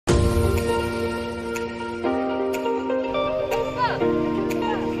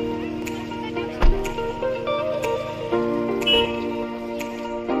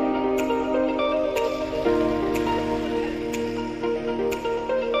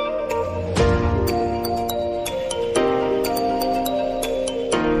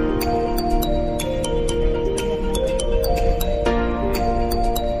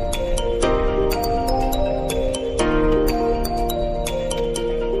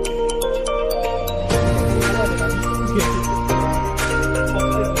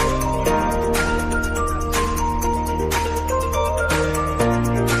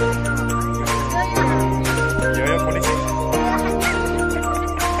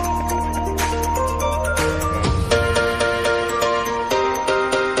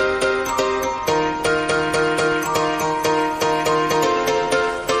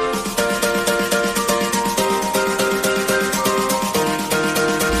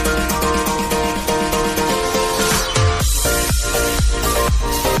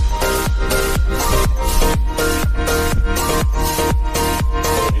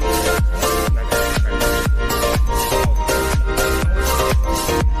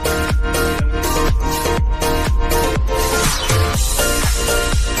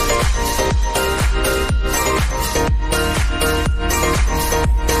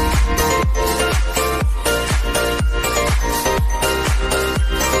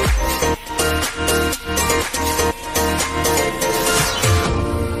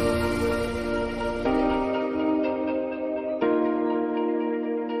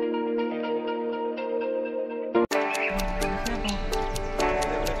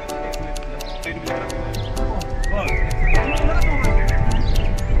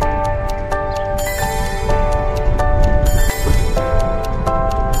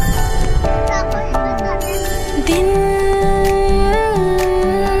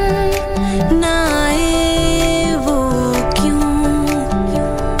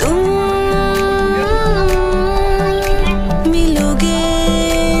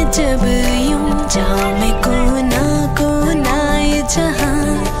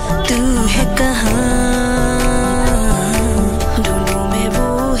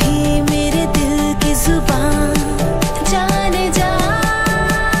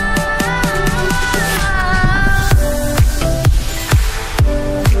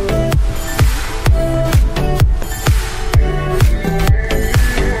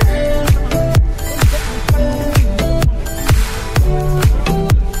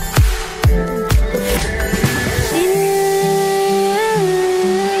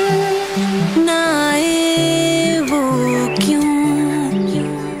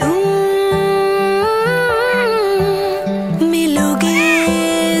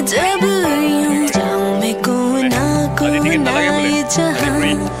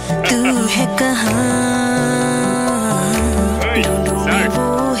तू है कहाँ ढूंढूं मैं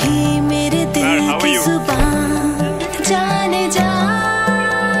वो ही मेरे दिल की जुबान जाने जा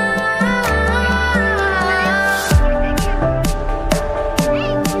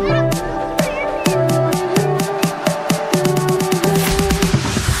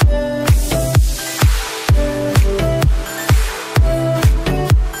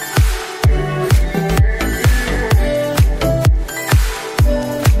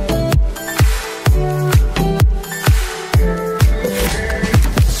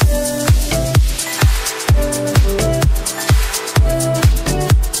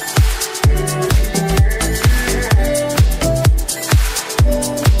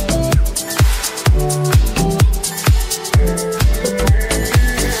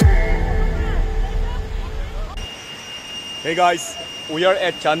Hey guys, we are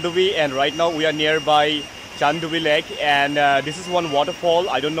at Chandubi and right now we are nearby Chandubi Lake and this is one waterfall.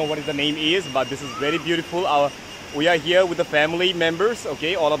 I don't know what the name is, but this is very beautiful. We are here with the family members,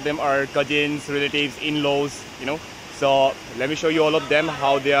 okay? All of them are cousins, relatives, in-laws, you know. So let me show you all of them,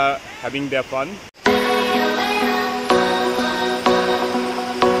 how they are having their fun.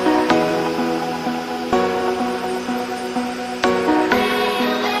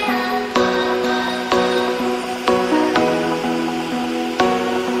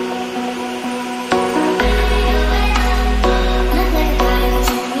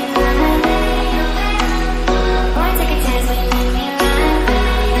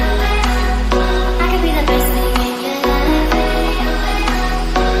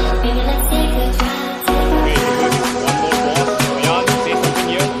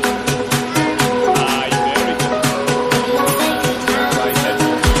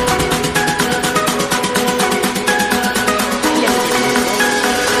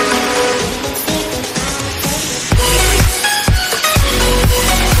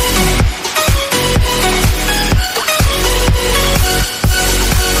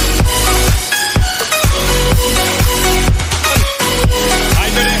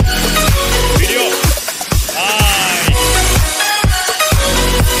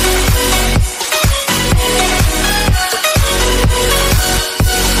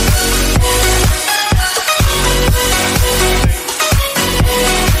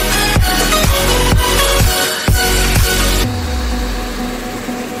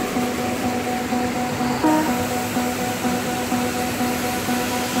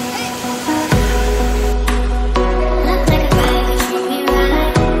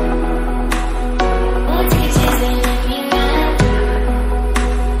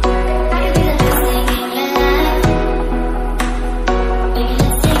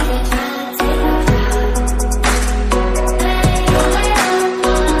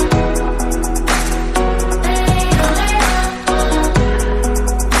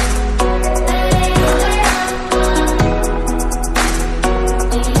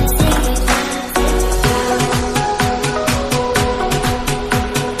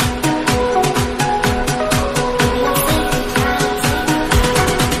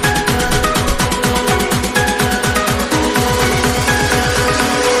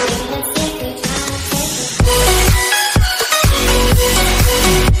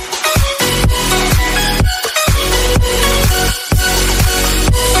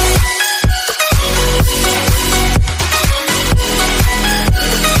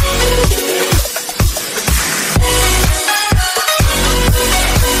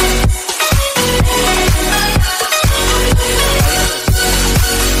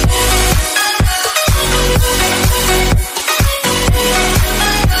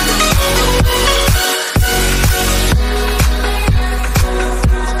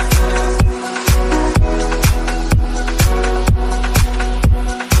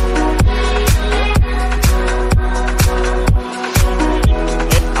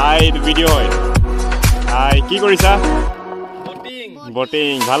 Video হয় আই কি কৰিছা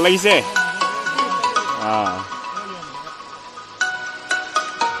boating ভাল লাগিছে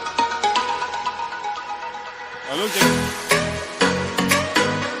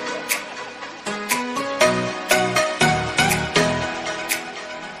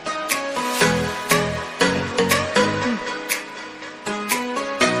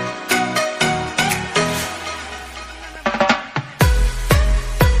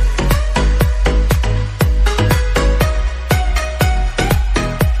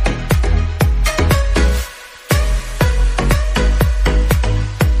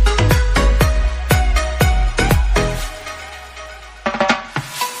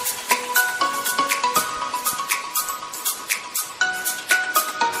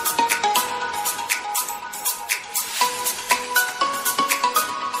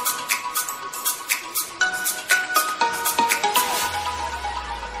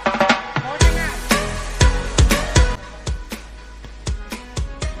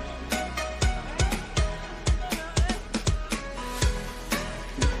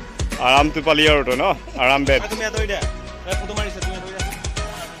আৰামটো পালি আৰু তো ন আৰাম bed তুমি এত দিয়া ফটো মাৰিছা তুমি এত দিয়া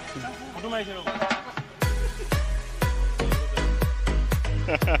ফটো মাৰিছা ৰ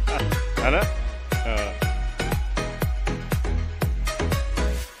আনা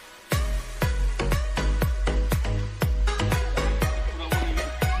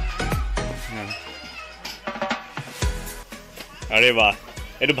আরে বাহ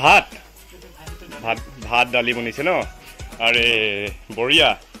এটো ভাত ভাত ভাত ডালি বনিছে ন আরে বঢ়িয়া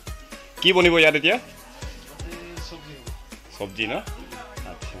কি বনিব ইয়াত এতিয়া সবজি ন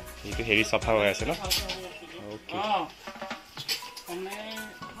আচ্ছা এইটো হেৰি সফা হৈ আছে ন ওকে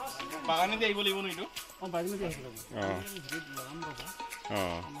বাগানে দি আহিব লাগিব ন এইটো বাগানে দি আহিব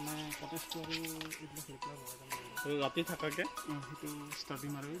মানে কটেজটো আৰু ৰাতি থাকাকে সেইটো ষ্টাৰ্টিং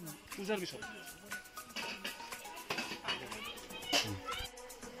আৰু পূজাৰ পিছত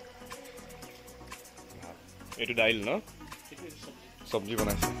এইটো দাইল ন সবজি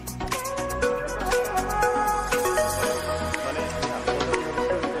বনাইছে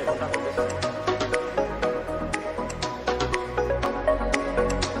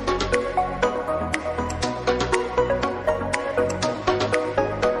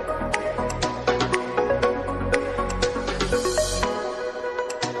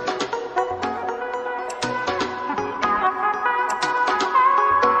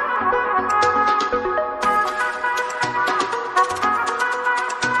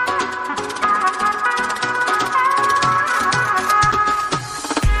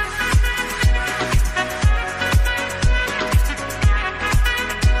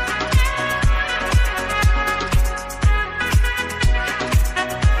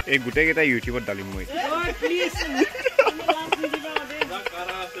এই গোটেই কেইটা ইউটিউবত ডালিম মই